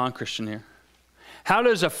Christian and the non-Christian here. How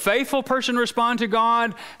does a faithful person respond to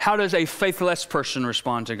God? How does a faithless person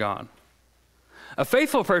respond to God? A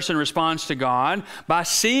faithful person responds to God by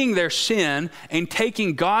seeing their sin and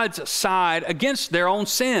taking God's side against their own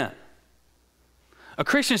sin. A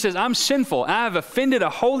Christian says, I'm sinful. I have offended a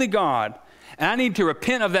holy God, and I need to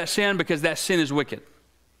repent of that sin because that sin is wicked.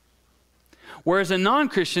 Whereas a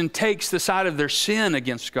non-Christian takes the side of their sin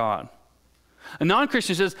against God. A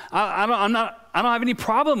non-Christian says, I don't have any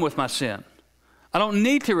problem with my sin. I don't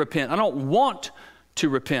need to repent. I don't want to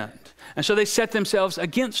repent. And so they set themselves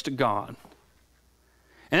against God.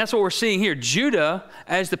 And that's what we're seeing here. Judah,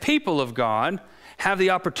 as the people of God, have the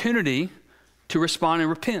opportunity to respond and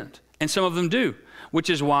repent. And some of them do, which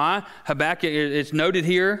is why Habakkuk, it's noted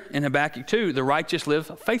here in Habakkuk 2, the righteous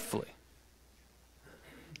live faithfully.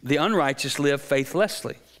 The unrighteous live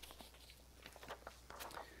faithlessly.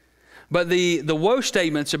 But the woe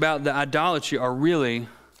statements about the idolatry are really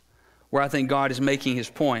where I think God is making his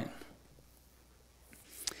point.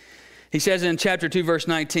 He says in chapter 2, verse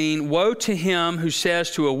 19, woe to him who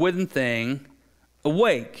says to a wooden thing,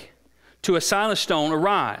 awake, to a silent stone,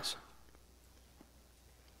 arise.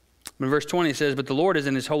 In verse 20 it says, but the Lord is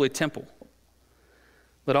in his holy temple.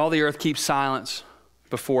 Let all the earth keep silence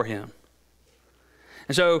before him.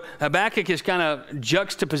 And so Habakkuk is kind of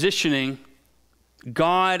juxtapositioning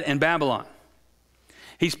God and Babylon.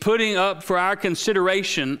 He's putting up for our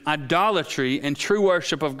consideration idolatry and true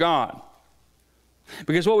worship of God.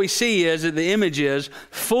 Because what we see is that the image is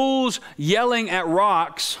fools yelling at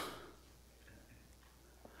rocks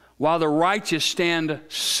while the righteous stand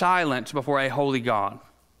silent before a holy God.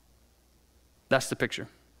 That's the picture.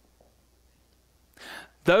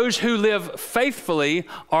 Those who live faithfully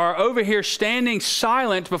are over here standing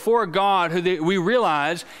silent before God who we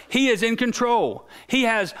realize he is in control. He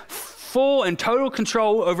has full and total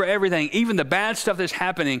control over everything. Even the bad stuff that's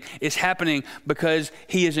happening is happening because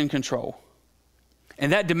he is in control.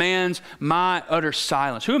 And that demands my utter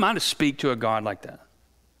silence. Who am I to speak to a God like that?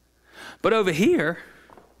 But over here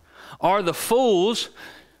are the fools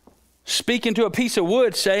speaking to a piece of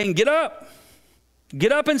wood saying, get up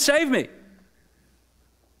and save me.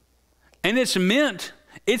 And it's meant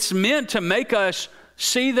to make us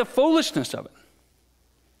see the foolishness of it.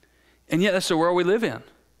 And yet that's the world we live in.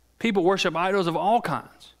 People worship idols of all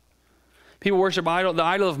kinds. People worship the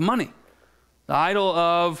idol of money, the idol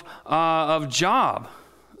of job,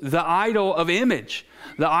 the idol of image,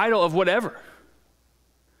 the idol of whatever.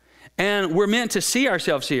 And we're meant to see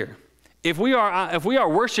ourselves here. If we are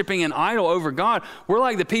worshiping an idol over God, we're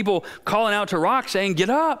like the people calling out to rocks saying,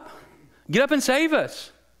 get up and save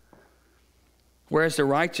us. Whereas the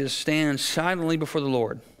righteous stand silently before the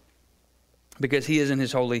Lord because he is in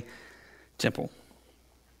his holy temple.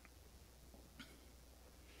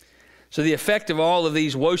 So the effect of all of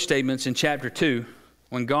these woe statements in chapter 2,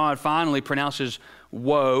 when God finally pronounces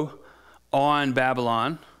woe on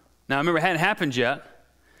Babylon. Now remember, it hadn't happened yet.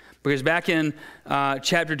 Because back in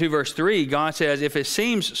chapter 2, verse 3, God says, if it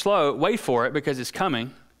seems slow, wait for it because it's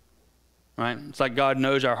coming. Right? It's like God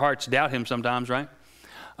knows our hearts doubt him sometimes, right?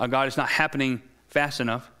 God, it's not happening fast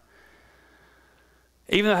enough.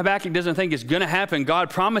 Even though Habakkuk doesn't think it's going to happen, God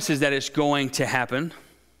promises that it's going to happen.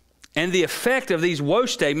 And the effect of these woe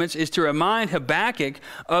statements is to remind Habakkuk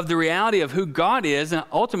of the reality of who God is and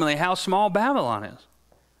ultimately how small Babylon is.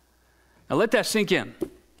 Now let that sink in,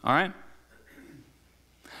 all right?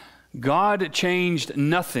 God changed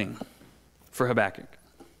nothing for Habakkuk.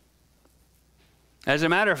 As a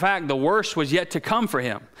matter of fact, the worst was yet to come for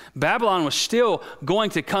him. Babylon was still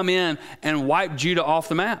going to come in and wipe Judah off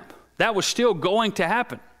the map. That was still going to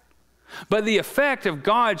happen. But the effect of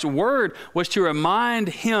God's word was to remind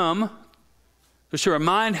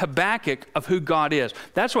Habakkuk of who God is.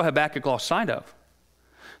 That's what Habakkuk lost sight of.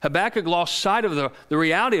 Habakkuk lost sight of the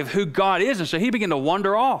reality of who God is, and so he began to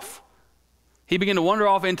wander off. He began to wander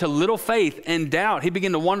off into little faith and doubt. He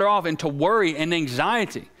began to wander off into worry and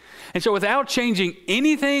anxiety. And so without changing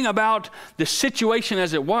anything about the situation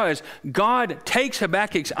as it was, God takes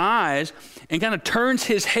Habakkuk's eyes and kind of turns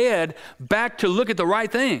his head back to look at the right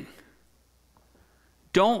thing.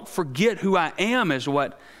 Don't forget who I am is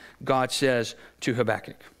what God says to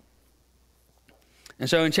Habakkuk. And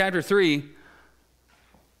so in chapter 3,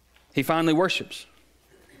 he finally worships.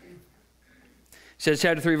 It says,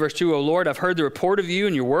 chapter 3, verse 2, O Lord, I've heard the report of you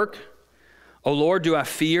and your work. O Lord, do I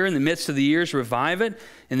fear in the midst of the years, revive it.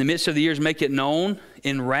 In the midst of the years, make it known.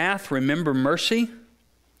 In wrath, remember mercy.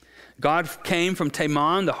 God came from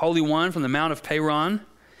Teman, the Holy One, from the Mount of Paran.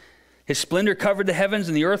 His splendor covered the heavens,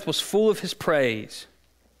 and the earth was full of his praise.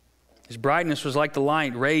 His brightness was like the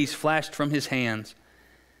light, rays flashed from his hands.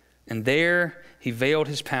 And there he veiled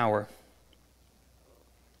his power.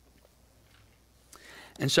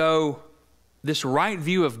 And so this right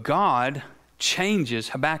view of God changes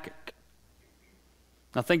Habakkuk.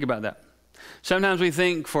 Now think about that. Sometimes we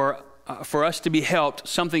think for us to be helped,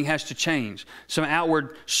 something has to change. Some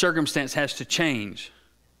outward circumstance has to change.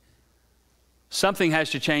 Something has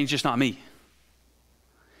to change, just not me.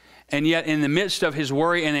 And yet in the midst of his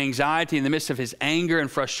worry and anxiety, in the midst of his anger and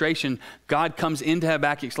frustration, God comes into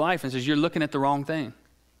Habakkuk's life and says, you're looking at the wrong thing.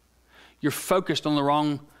 You're focused on the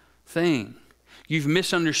wrong thing. You've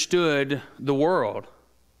misunderstood the world.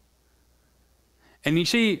 And you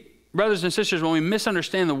see, brothers and sisters, when we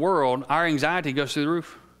misunderstand the world, our anxiety goes through the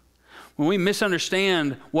roof. When we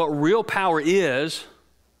misunderstand what real power is,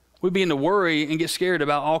 we begin to worry and get scared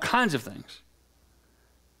about all kinds of things.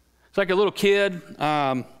 It's like a little kid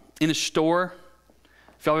in a store.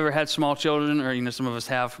 If y'all ever had small children, or some of us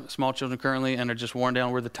have small children currently and are just worn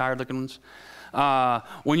down, we're the tired looking ones.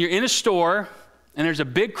 When you're in a store and there's a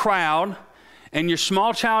big crowd and your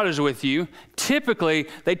small child is with you, typically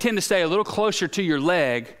they tend to stay a little closer to your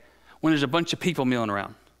leg when there's a bunch of people milling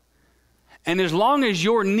around. And as long as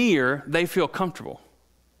you're near, they feel comfortable.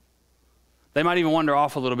 They might even wander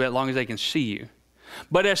off a little bit as long as they can see you.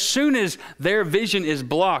 But as soon as their vision is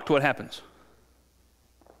blocked, what happens?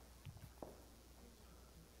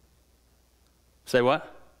 Say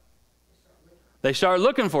what? They start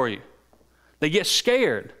looking for you. They get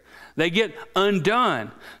scared. They get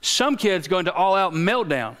undone. Some kids go into all-out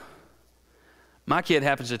meltdown. My kid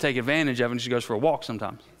happens to take advantage of it and just goes for a walk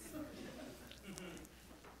sometimes.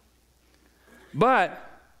 But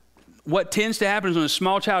what tends to happen is when a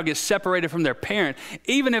small child gets separated from their parent,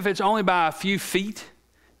 even if it's only by a few feet,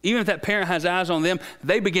 even if that parent has eyes on them,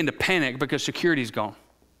 they begin to panic because security's gone.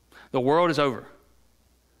 The world is over.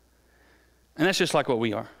 And that's just like what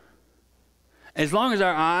we are. As long as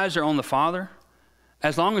our eyes are on the Father,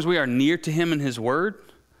 as long as we are near to Him and His Word,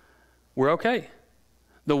 we're okay.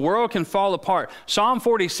 The world can fall apart. Psalm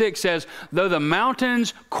 46 says, though the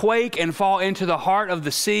mountains quake and fall into the heart of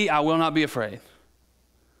the sea, I will not be afraid.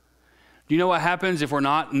 Do you know what happens if we're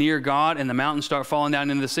not near God and the mountains start falling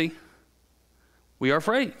down into the sea? We are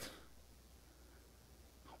afraid.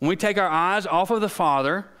 When we take our eyes off of the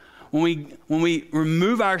Father, when we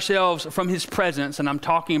remove ourselves from His presence, and I'm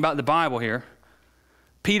talking about the Bible here,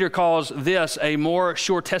 Peter calls this a more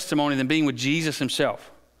sure testimony than being with Jesus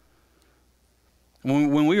Himself.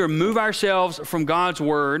 When we remove ourselves from God's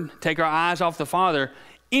Word, take our eyes off the Father,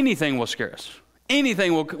 anything will scare us.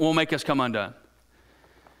 Anything will make us come undone.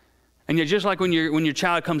 And yet, just like when your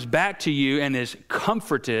child comes back to you and is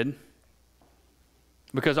comforted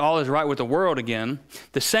because all is right with the world again,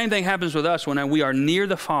 the same thing happens with us when we are near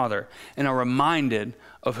the Father and are reminded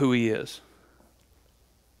of who He is.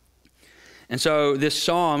 And so this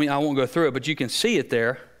psalm, I won't go through it, but you can see it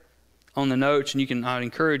there on the notes, and I would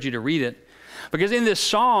encourage you to read it. Because in this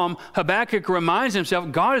psalm, Habakkuk reminds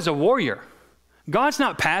himself God is a warrior. God's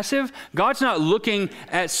not passive. God's not looking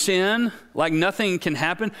at sin like nothing can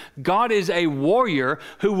happen. God is a warrior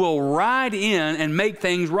who will ride in and make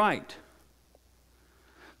things right.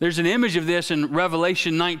 There's an image of this in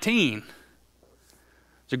Revelation 19.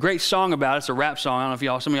 It's a great song about it. It's a rap song. I don't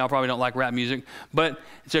know if some of y'all probably don't like rap music, but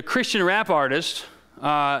it's a Christian rap artist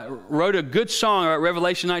wrote a good song about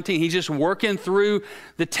Revelation 19. He's just working through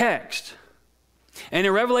the text. And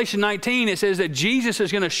in Revelation 19, it says that Jesus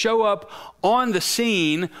is going to show up on the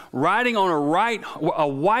scene riding on a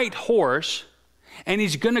white horse, and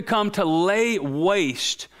He's going to come to lay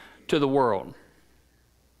waste to the world.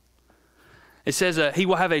 It says He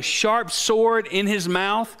will have a sharp sword in His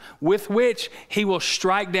mouth with which He will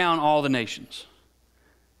strike down all the nations.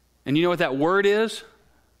 And you know what that word is?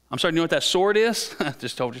 I'm sorry, you know what that sword is? I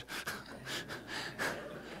just told you.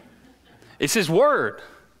 It's His word.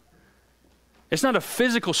 It's not a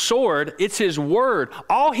physical sword, it's His word.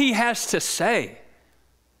 All He has to say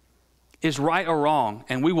is right or wrong,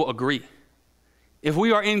 and we will agree. If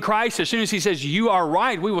we are in Christ, as soon as He says you are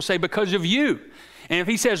right, we will say because of you. And if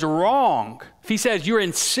He says wrong, if He says you're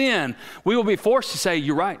in sin, we will be forced to say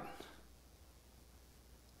you're right.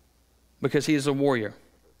 Because He is a warrior.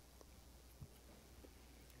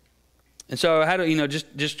 And so how do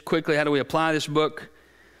just quickly, how do we apply this book?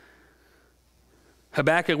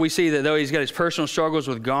 Habakkuk, we see that though he's got his personal struggles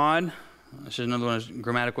with God, this is another one of his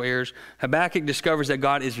grammatical errors, Habakkuk discovers that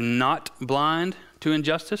God is not blind to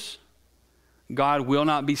injustice. God will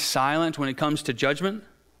not be silent when it comes to judgment.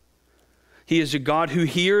 He is a God who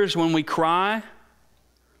hears when we cry.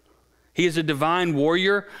 He is a divine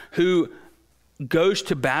warrior who goes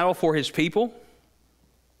to battle for His people.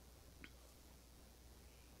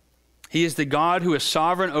 He is the God who is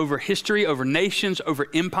sovereign over history, over nations, over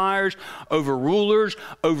empires, over rulers,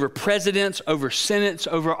 over presidents, over senates,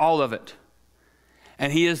 over all of it.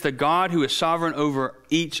 And He is the God who is sovereign over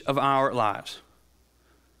each of our lives.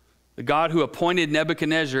 The God who appointed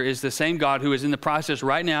Nebuchadnezzar is the same God who is in the process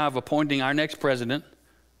right now of appointing our next president.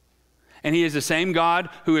 And He is the same God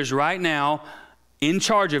who is right now in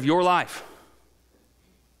charge of your life.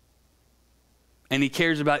 And He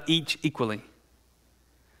cares about each equally.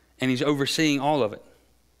 And He's overseeing all of it.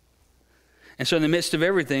 And so in the midst of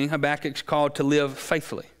everything, Habakkuk's called to live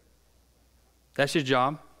faithfully. That's his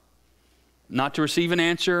job. Not to receive an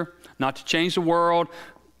answer, not to change the world.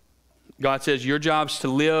 God says your job is to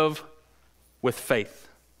live with faith.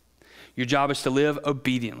 Your job is to live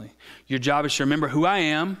obediently. Your job is to remember who I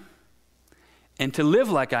am and to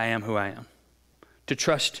live like I am who I am. To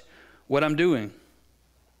trust what I'm doing.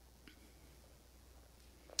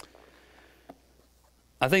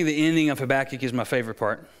 I think the ending of Habakkuk is my favorite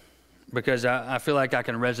part because I feel like I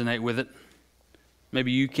can resonate with it.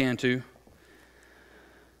 Maybe you can too.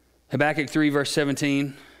 Habakkuk 3 verse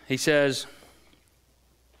 17, he says,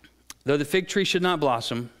 though the fig tree should not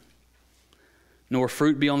blossom, nor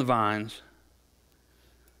fruit be on the vines,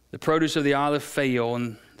 the produce of the olive fail,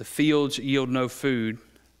 and the fields yield no food,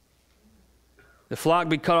 the flock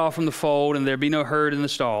be cut off from the fold, and there be no herd in the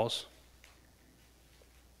stalls,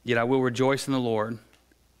 yet I will rejoice in the Lord.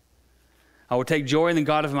 I will take joy in the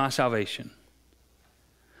God of my salvation.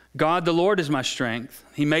 God the Lord is my strength.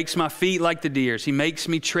 He makes my feet like the deer's. He makes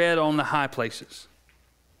me tread on the high places.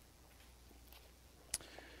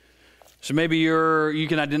 So maybe you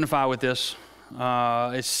can identify with this.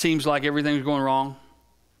 It seems like everything's going wrong.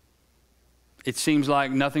 It seems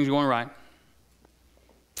like nothing's going right.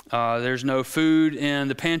 There's no food in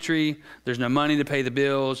the pantry. There's no money to pay the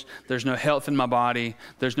bills. There's no health in my body.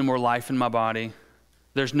 There's no more life in my body.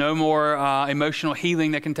 There's no more emotional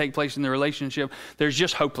healing that can take place in the relationship. There's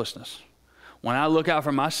just hopelessness. When I look out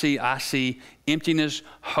from my seat, I see emptiness,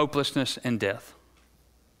 hopelessness, and death.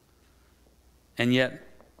 And yet,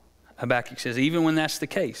 Habakkuk says, even when that's the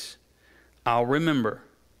case, I'll remember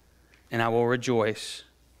and I will rejoice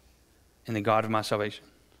in the God of my salvation.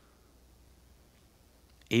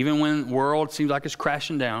 Even when the world seems like it's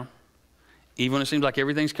crashing down, even when it seems like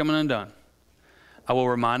everything's coming undone, I will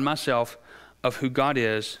remind myself of who God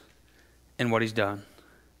is and what he's done.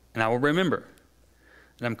 And I will remember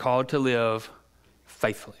that I'm called to live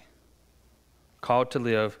faithfully. Called to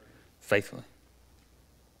live faithfully.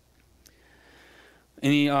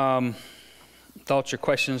 Any thoughts or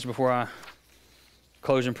questions before I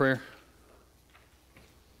close in prayer?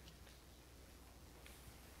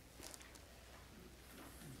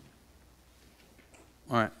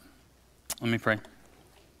 All right, let me pray.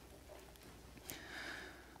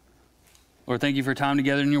 Lord, thank you for time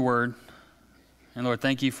together in your word. And Lord,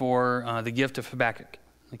 thank you for the gift of Habakkuk.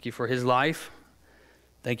 Thank you for his life.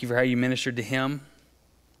 Thank you for how you ministered to him.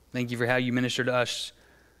 Thank you for how you ministered to us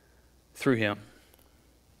through him.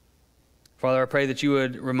 Father, I pray that you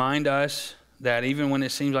would remind us that even when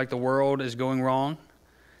it seems like the world is going wrong,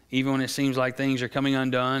 even when it seems like things are coming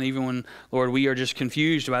undone, even when, Lord, we are just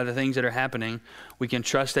confused by the things that are happening, we can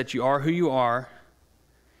trust that you are who you are,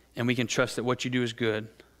 and we can trust that what you do is good.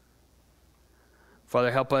 Father,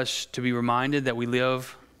 help us to be reminded that we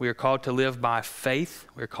are called to live by faith.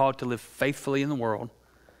 We are called to live faithfully in the world.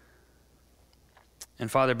 And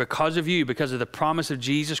Father, because of you, because of the promise of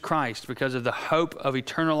Jesus Christ, because of the hope of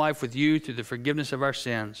eternal life with you through the forgiveness of our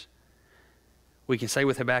sins, we can say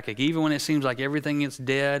with Habakkuk, even when it seems like everything is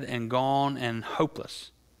dead and gone and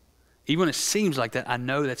hopeless, even when it seems like that, I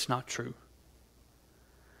know that's not true.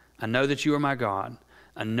 I know that you are my God.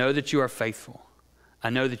 I know that you are faithful. I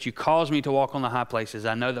know that you cause me to walk on the high places.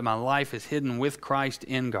 I know that my life is hidden with Christ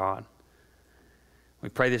in God. We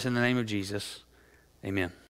pray this in the name of Jesus. Amen.